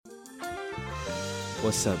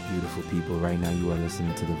What's up, beautiful people? Right now you are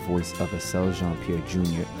listening to the voice of Acel Jean-Pierre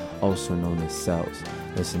Jr., also known as Cells.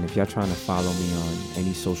 Listen, if y'all trying to follow me on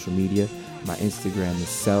any social media, my Instagram is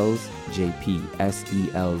CellsJP,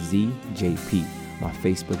 SELZJP. My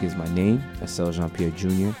Facebook is my name, Acel Jean-Pierre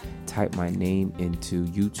Jr. Type my name into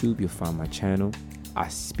YouTube, you'll find my channel. I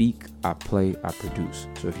speak, I play, I produce.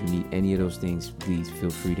 So if you need any of those things, please feel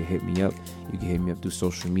free to hit me up. You can hit me up through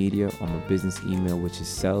social media on my business email, which is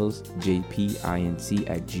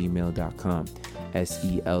cellsjpinc@gmail.com.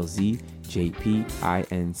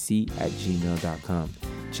 SELZJPINC@gmail.com.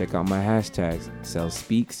 Check out my hashtags, Cells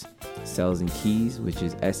Speaks, Cells and Keys, which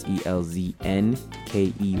is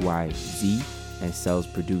SELZNKEYZ, and Cells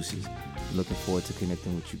Produces. Looking forward to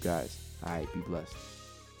connecting with you guys. All right, be blessed.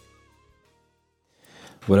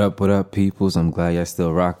 What up, peoples? I'm glad y'all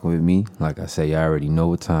still rocking with me. Like I say, y'all already know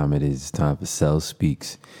what time it is. It's time for Cells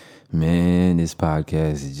Speaks. Man, this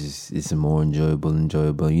podcast is it's more enjoyable.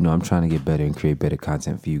 You know, I'm trying to get better and create better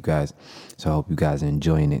content for you guys. So I hope you guys are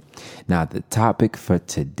enjoying it. Now, the topic for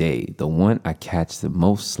today, the one I catch the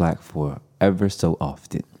most slack for ever so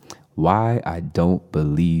often, why I don't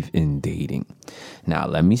believe in dating. Now,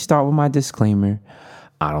 let me start with my disclaimer.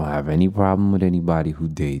 I don't have any problem with anybody who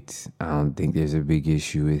dates. I don't think there's a big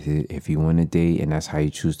issue with it. If you want to date and that's how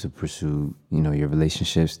you choose to pursue, your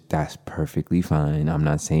relationships, that's perfectly fine. I'm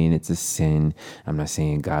not saying it's a sin. I'm not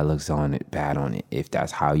saying God looks on it, bad on it. If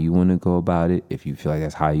that's how you want to go about it, if you feel like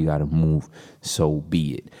that's how you got to move, so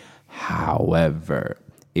be it. However,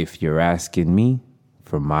 if you're asking me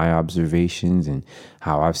from my observations and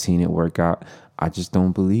how I've seen it work out, I just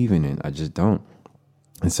don't believe in it. I just don't.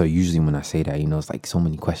 And so usually when I say that, it's like so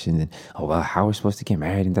many questions and, how are we supposed to get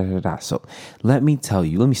married and da-da-da. So let me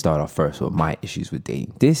start off first with my issues with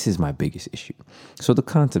dating. This is my biggest issue. So the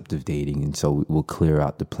concept of dating, and so we'll clear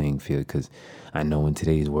out the playing field because I know in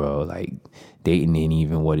today's world, like dating ain't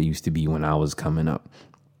even what it used to be when I was coming up.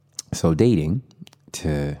 So dating,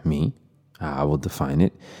 to me, I will define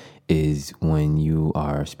it, is when you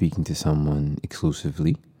are speaking to someone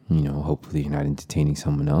exclusively, hopefully you're not entertaining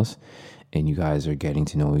someone else, and you guys are getting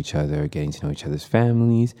to know each other, getting to know each other's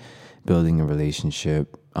families, building a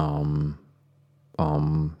relationship. And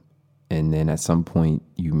then at some point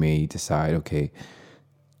you may decide, okay,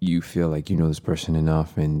 you feel like you know this person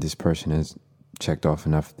enough and this person has checked off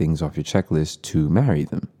enough things off your checklist to marry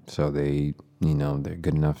them. So they're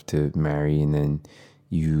good enough to marry, and then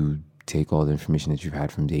you take all the information that you've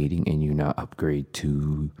had from dating and you now upgrade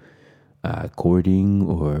to courting,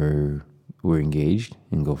 or we're engaged,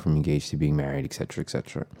 and go from engaged to being married, etc.,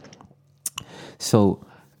 etc. So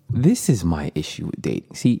this is my issue with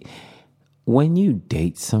dating. See, when you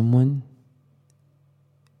date someone,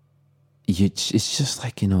 it's just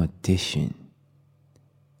like an audition.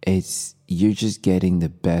 You're just getting the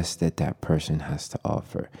best that person has to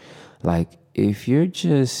offer. Like if you're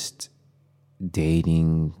just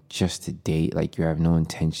dating just to date, like you have no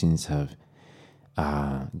intentions of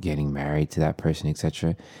getting married to that person,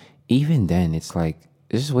 etc., even then, it's like,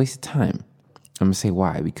 it's just a waste of time. I'm going to say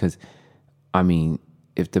why. Because,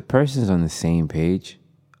 if the person's on the same page,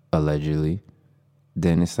 allegedly,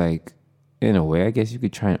 then it's like, in a way, I guess you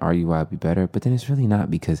could try and argue why it'd be better. But then it's really not,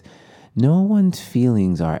 because no one's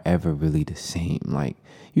feelings are ever really the same. Like,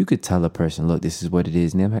 you could tell a person, look, this is what it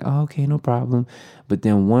is. And they're like, oh, okay, no problem. But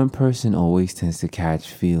then one person always tends to catch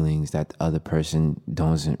feelings that the other person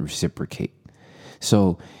doesn't reciprocate.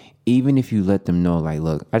 So even if you let them know, like,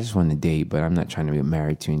 look, I just want to date, but I'm not trying to get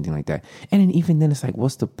married to anything like that. And then even then, it's like,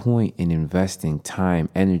 what's the point in investing time,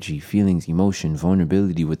 energy, feelings, emotion,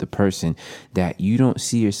 vulnerability with a person that you don't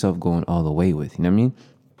see yourself going all the way with? You know what I mean?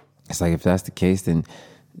 It's like, if that's the case, then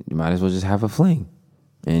you might as well just have a fling.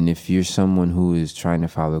 And if you're someone who is trying to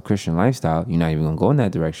follow a Christian lifestyle, you're not even going to go in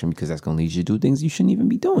that direction, because that's going to lead you to do things you shouldn't even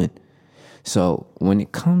be doing. So when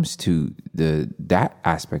it comes to that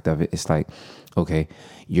aspect of it, it's like, okay,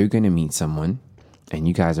 you're going to meet someone and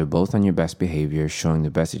you guys are both on your best behavior, showing the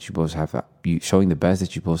best that you both have,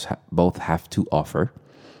 both have to offer.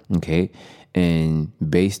 Okay. And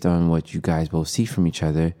based on what you guys both see from each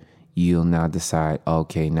other, you'll now decide,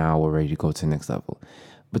 okay, now we're ready to go to the next level.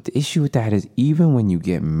 But the issue with that is, even when you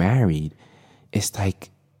get married, it's like,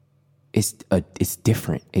 it's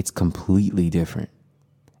different. It's completely different.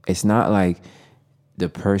 It's not like the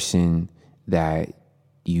person that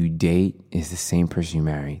you date is the same person you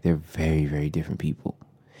marry. They're very, very different people.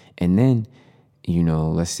 And then,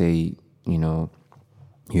 let's say,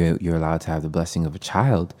 you're allowed to have the blessing of a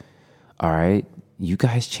child. All right. You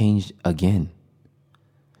guys changed again.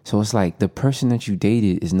 So it's like the person that you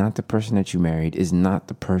dated is not the person that you married, is not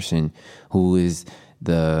the person who is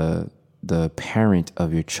the parent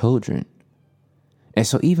of your children. And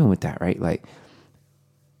so even with that, right? Like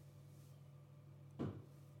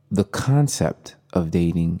the concept of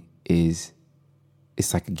dating is,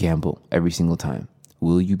 it's like a gamble every single time.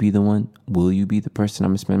 Will you be the one? Will you be the person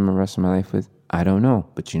I'm gonna spend the rest of my life with? I don't know.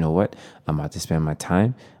 But you know what? I'm about to spend my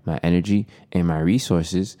time, my energy, and my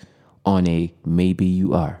resources on a maybe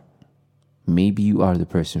you are. Maybe you are the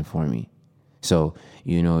person for me. So,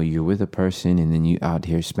 you're with a person and then you out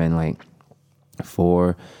here spend like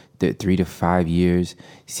 3 to 5 years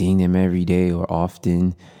seeing them every day or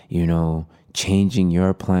often, changing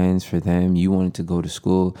your plans for them. You wanted to go to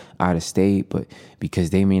school out of state, but because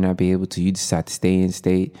they may not be able to, you decide to stay in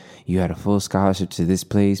state. You had a full scholarship to this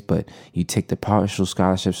place, but you take the partial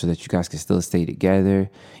scholarship so that you guys can still stay together.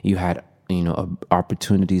 You had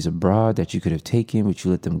opportunities abroad that you could have taken, but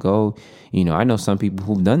you let them go. I know some people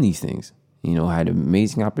who've done these things, had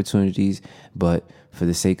amazing opportunities, but for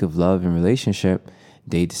the sake of love and relationship,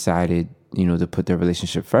 they decided, to put their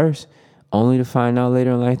relationship first, only to find out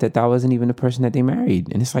later in life that wasn't even the person that they married.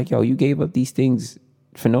 And it's like, yo, you gave up these things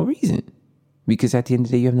for no reason, because at the end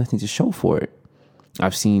of the day, you have nothing to show for it.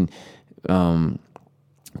 I've seen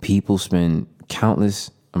people spend countless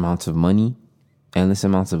amounts of money, endless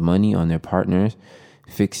amounts of money on their partners,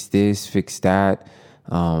 fix this, fix that,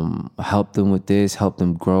 help them with this, help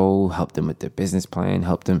them grow, help them with their business plan,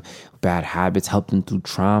 help them with bad habits, help them through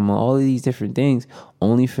trauma, all of these different things,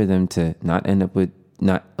 only for them to not end up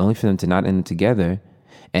together.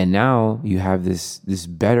 And now you have this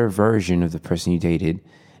better version of the person you dated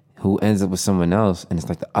who ends up with someone else, and it's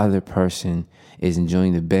like the other person is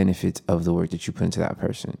enjoying the benefits of the work that you put into that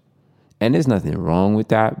person. And there's nothing wrong with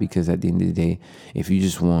that, because at the end of the day, if you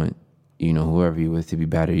just want, whoever you're with to be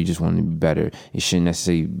better, you just want them to be better, it shouldn't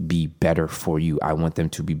necessarily be better for you. I want them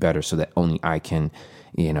to be better so that only I can,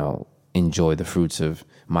 enjoy the fruits of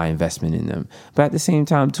my investment in them. But at the same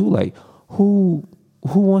time too, like who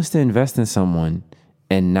wants to invest in someone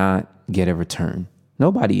and not get a return?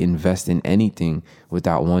 Nobody invests in anything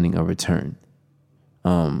without wanting a return.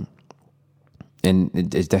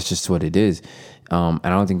 That's just what it is. And I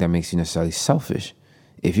don't think that makes you necessarily selfish.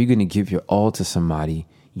 If you're going to give your all to somebody,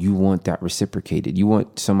 you want that reciprocated. You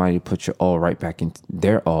want somebody to put their all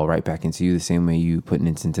right back into you the same way you putting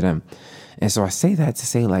it into them. And so I say that to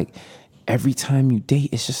say, like, every time you date,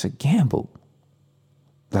 it's just a gamble.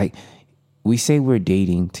 Like, we say we're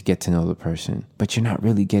dating to get to know the person, but you're not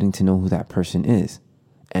really getting to know who that person is.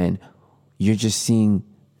 And you're just seeing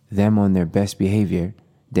them on their best behavior.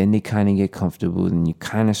 Then they kind of get comfortable and you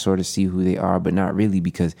kind of sort of see who they are, but not really,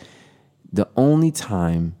 because the only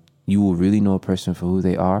time you will really know a person for who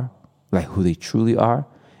they are, like who they truly are,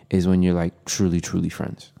 is when you're like truly, truly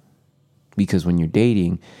friends. Because when you're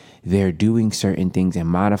dating, they're doing certain things and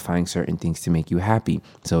modifying certain things to make you happy.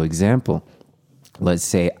 So example, let's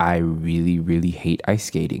say I really, really hate ice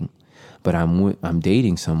skating, but I'm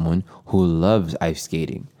dating someone who loves ice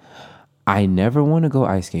skating. I never want to go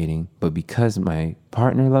ice skating, but because my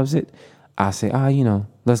partner loves it, I'll say,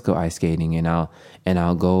 let's go ice skating, and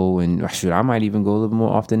I'll go, and shoot, I might even go a little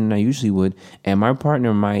more often than I usually would, and my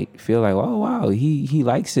partner might feel like, oh wow, he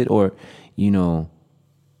likes it, or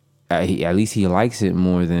at least he likes it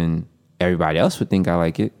more than everybody else would think I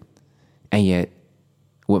like it. And yet,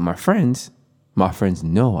 with my friends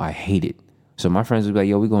know I hate it. So my friends would be like,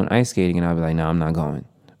 yo, we going ice skating, and I'll be like, no, I'm not going.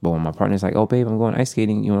 But when my partner's like, oh, babe, I'm going ice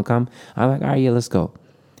skating, you want to come? I'm like, all right, yeah, let's go.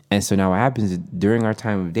 And so now what happens is, during our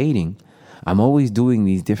time of dating, I'm always doing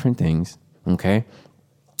these different things, okay?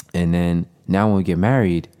 And then now when we get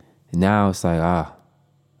married, now it's like,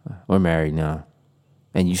 we're married now.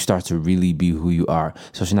 And you start to really be who you are.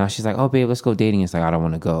 So now she's like, oh, babe, let's go dating. It's like, I don't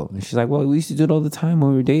want to go. And she's like, well, we used to do it all the time when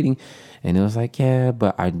we were dating. And it was like, yeah,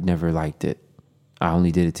 but I never liked it. I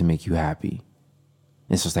only did it to make you happy.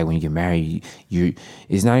 And so it's like when you get married,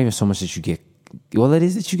 it's not even so much that you get, well, it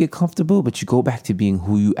is that you get comfortable, but you go back to being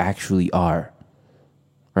who you actually are,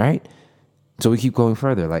 right? So we keep going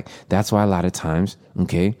further. Like, that's why a lot of times,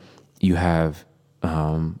 okay, you have,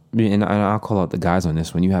 and I'll call out the guys on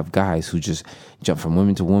this one. You have guys who just jump from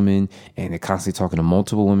woman to woman, and they're constantly talking to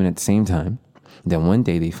multiple women at the same time. Then one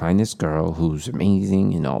day they find this girl who's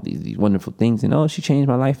amazing and all these wonderful things, and she changed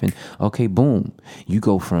my life. And okay, boom, you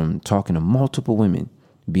go from talking to multiple women,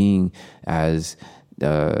 being as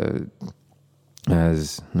I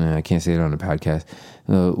can't say it on the podcast.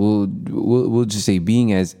 We'll just say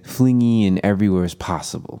being as flingy and everywhere as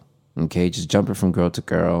possible. Okay, just jumping from girl to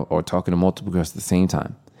girl or talking to multiple girls at the same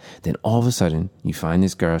time. Then all of a sudden you find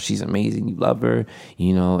this girl, she's amazing, you love her,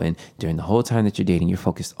 and during the whole time that you're dating, you're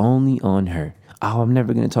focused only on her. Oh, I'm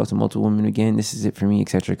never going to talk to multiple women again. This is it for me,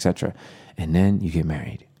 etc., etc. And then you get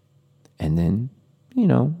married. And then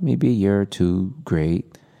maybe a year or two,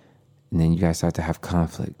 great. And then you guys start to have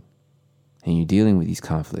conflict. And you're dealing with these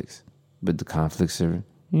conflicts. But the conflicts are,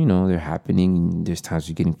 they're happening. And there's times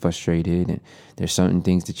you're getting frustrated. And there's certain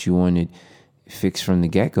things that you wanted fixed from the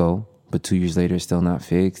get-go, but 2 years later it's still not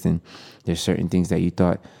fixed. And there's certain things that you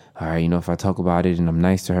thought, all right, if I talk about it and I'm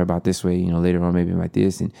nice to her about this way, later on maybe like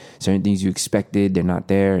this. And certain things you expected, they're not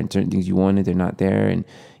there. And certain things you wanted, they're not there. And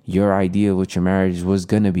your idea of what your marriage was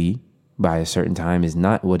going to be by a certain time is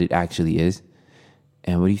not what it actually is.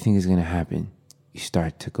 And what do you think is going to happen? You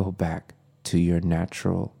start to go back to your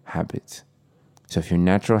natural habits. So if your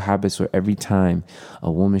natural habits were every time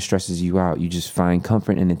a woman stresses you out, you just find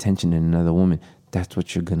comfort and attention in another woman, that's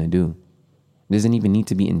what you're going to do. It doesn't even need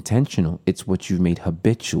to be intentional. It's what you've made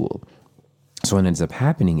habitual. So what ends up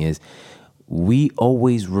happening is we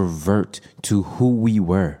always revert to who we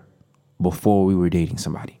were before we were dating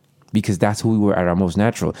somebody, because that's who we were at our most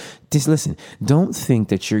natural. Just listen, don't think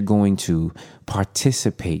that you're going to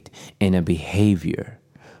participate in a behavior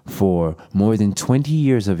for more than 20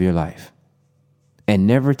 years of your life and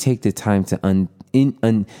never take the time to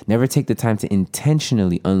never take the time to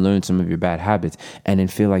intentionally unlearn some of your bad habits, and then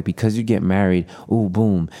feel like because you get married, oh,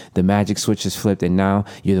 boom, the magic switch is flipped and now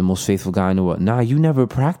you're the most faithful guy in the world. Nah, you never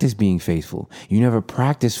practiced being faithful. You never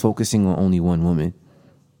practiced focusing on only one woman.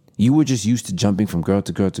 You were just used to jumping from girl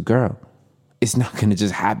to girl to girl. It's not going to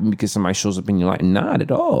just happen because somebody shows up in your life. Not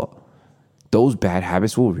at all. Those bad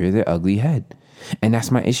habits will rear their ugly head. And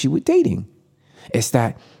that's my issue with dating. It's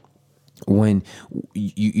that when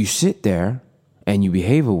you sit there and you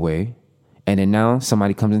behave a way, and then now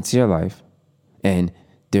somebody comes into your life and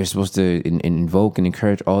they're supposed to invoke and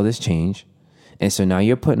encourage all this change. And so now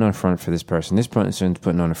you're putting on front for this person. This person's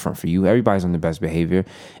putting on the front for you. Everybody's on the best behavior.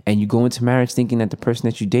 And you go into marriage thinking that the person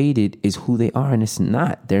that you dated is who they are. And it's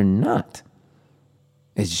not. They're not.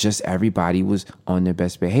 It's just everybody was on their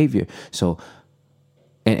best behavior. So,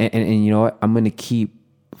 and you know what? I'm going to keep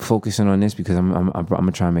focusing on this because I'm going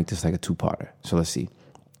to try and make this like a two-parter. So let's see.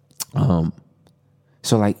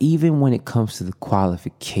 So like even when it comes to the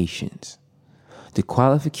qualifications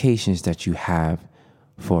that you have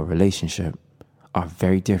for a relationship are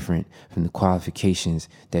very different from the qualifications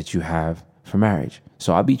that you have for marriage.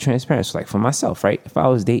 So I'll be transparent. So like for myself, right? If I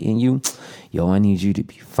was dating you, I need you to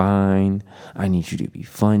be fine. I need you to be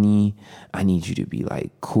funny. I need you to be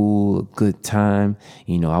like cool, a good time.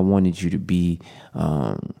 I wanted you to be,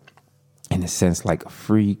 in a sense, like a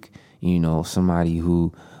freak, somebody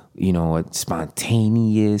who,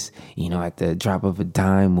 spontaneous, at the drop of a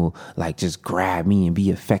dime will like just grab me and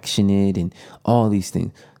be affectionate and all these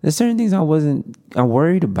things. There's certain things I'm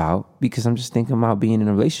worried about because I'm just thinking about being in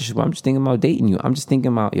a relationship. I'm just thinking about dating you. I'm just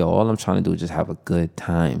thinking about, all I'm trying to do is just have a good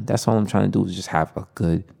time. That's all I'm trying to do is just have a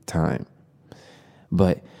good time.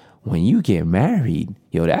 But when you get married,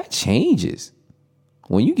 that changes.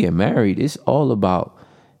 When you get married, it's all about,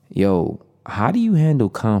 how do you handle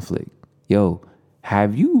conflict?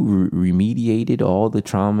 Have you remediated all the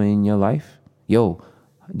trauma in your life?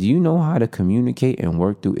 Do you know how to communicate and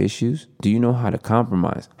work through issues? Do you know how to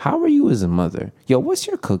compromise? How are you as a mother? What's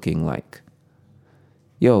your cooking like?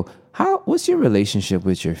 What's your relationship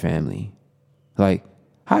with your family? Like,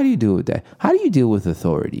 how do you deal with that? How do you deal with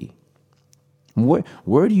authority?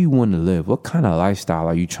 Where do you want to live? What kind of lifestyle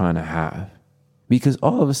are you trying to have? Because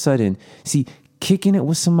all of a sudden, see, kicking it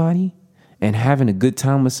with somebody and having a good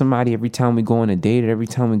time with somebody every time we go on a date or every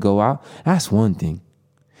time we go out, that's one thing.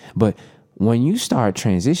 But when you start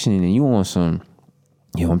transitioning and you want some,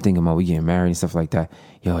 I'm thinking about we getting married and stuff like that,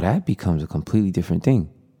 that becomes a completely different thing.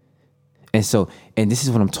 And so, and this is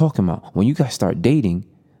what I'm talking about. When you guys start dating,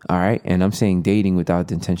 all right, and I'm saying dating without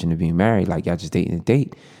the intention of being married, like y'all just dating a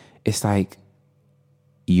date, it's like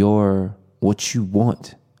what you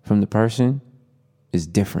want from the person is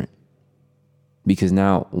different. Because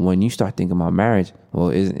now when you start thinking about marriage, well,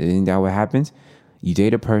 isn't that what happens? You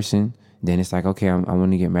date a person, then it's like, okay, I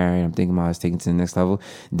want to get married. I'm thinking about us taking it to the next level.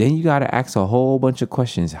 Then you got to ask a whole bunch of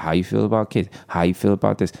questions. How you feel about kids? How you feel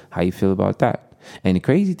about this? How you feel about that? And the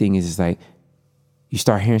crazy thing is, it's like you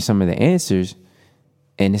start hearing some of the answers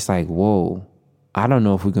and it's like, whoa, I don't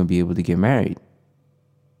know if we're going to be able to get married.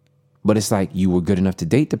 But it's like you were good enough to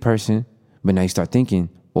date the person, but now you start thinking,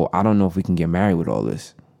 well, I don't know if we can get married with all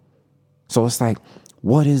this. So it's like,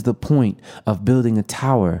 what is the point of building a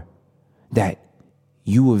tower that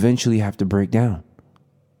you eventually have to break down?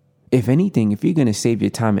 If anything, if you're going to save your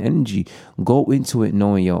time and energy, go into it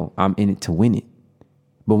knowing, I'm in it to win it.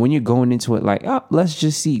 But when you're going into it like, let's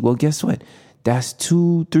just see. Well, guess what? That's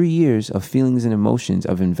 2-3 years of feelings and emotions,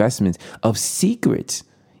 of investments, of secrets.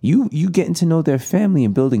 You getting to know their family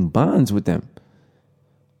and building bonds with them.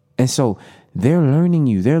 And so They're learning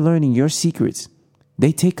you. They're learning your secrets.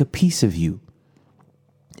 They take a piece of you.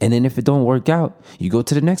 And then if it don't work out, you go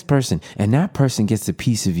to the next person and that person gets a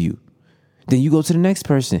piece of you. Then you go to the next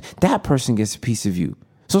person. That person gets a piece of you.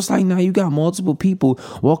 So it's like now you got multiple people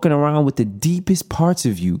walking around with the deepest parts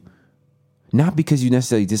of you. Not because you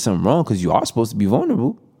necessarily did something wrong, because you are supposed to be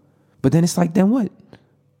vulnerable. But then it's like, then what?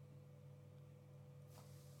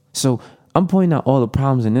 So I'm pointing out all the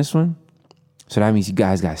problems in this one. So that means you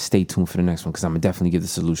guys got to stay tuned for the next one, because I'm going to definitely give the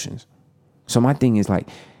solutions. So my thing is like,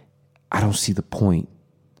 I don't see the point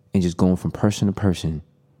in just going from person to person,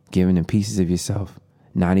 giving them pieces of yourself,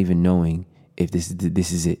 not even knowing if this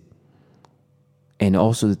is it. And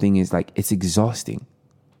also the thing is like, it's exhausting.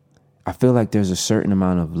 I feel like there's a certain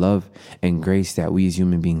amount of love and grace that we as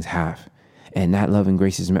human beings have. And that love and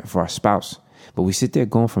grace is meant for our spouse. But we sit there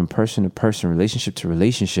going from person to person, relationship to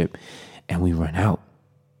relationship, and we run out.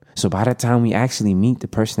 So by the time we actually meet the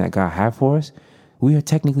person that God had for us, we are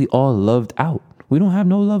technically all loved out. We don't have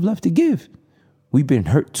no love left to give. We've been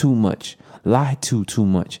hurt too much, lied to too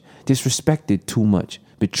much, disrespected too much,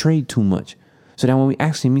 betrayed too much. So that when we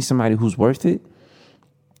actually meet somebody who's worth it,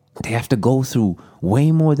 they have to go through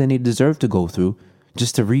way more than they deserve to go through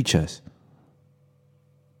just to reach us.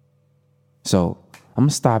 So I'm going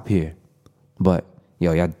to stop here. But,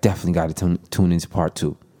 y'all definitely got to tune into part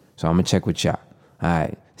 2. So I'm going to check with y'all. All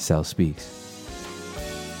right, Cell Speaks.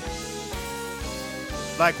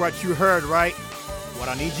 Like what you heard, right? What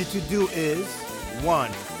I need you to do is,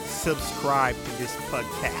 1, subscribe to this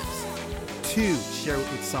podcast. 2, share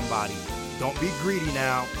it with somebody. Don't be greedy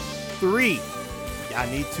now. 3, y'all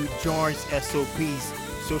need to join SOP's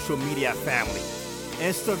social media family.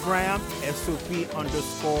 Instagram,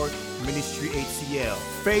 SOP_Ministry HCL.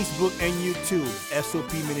 Facebook and YouTube,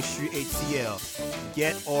 SOP Ministry HCL.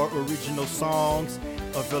 Get our original songs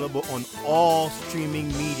available on all streaming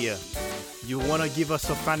media. You want to give us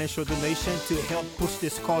a financial donation to help push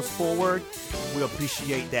this cause forward? We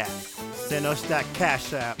appreciate that. Send us that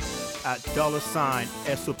Cash App at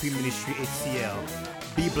 $SOP Ministry HCL.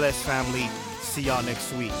 Be blessed, family. See y'all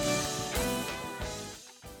next week.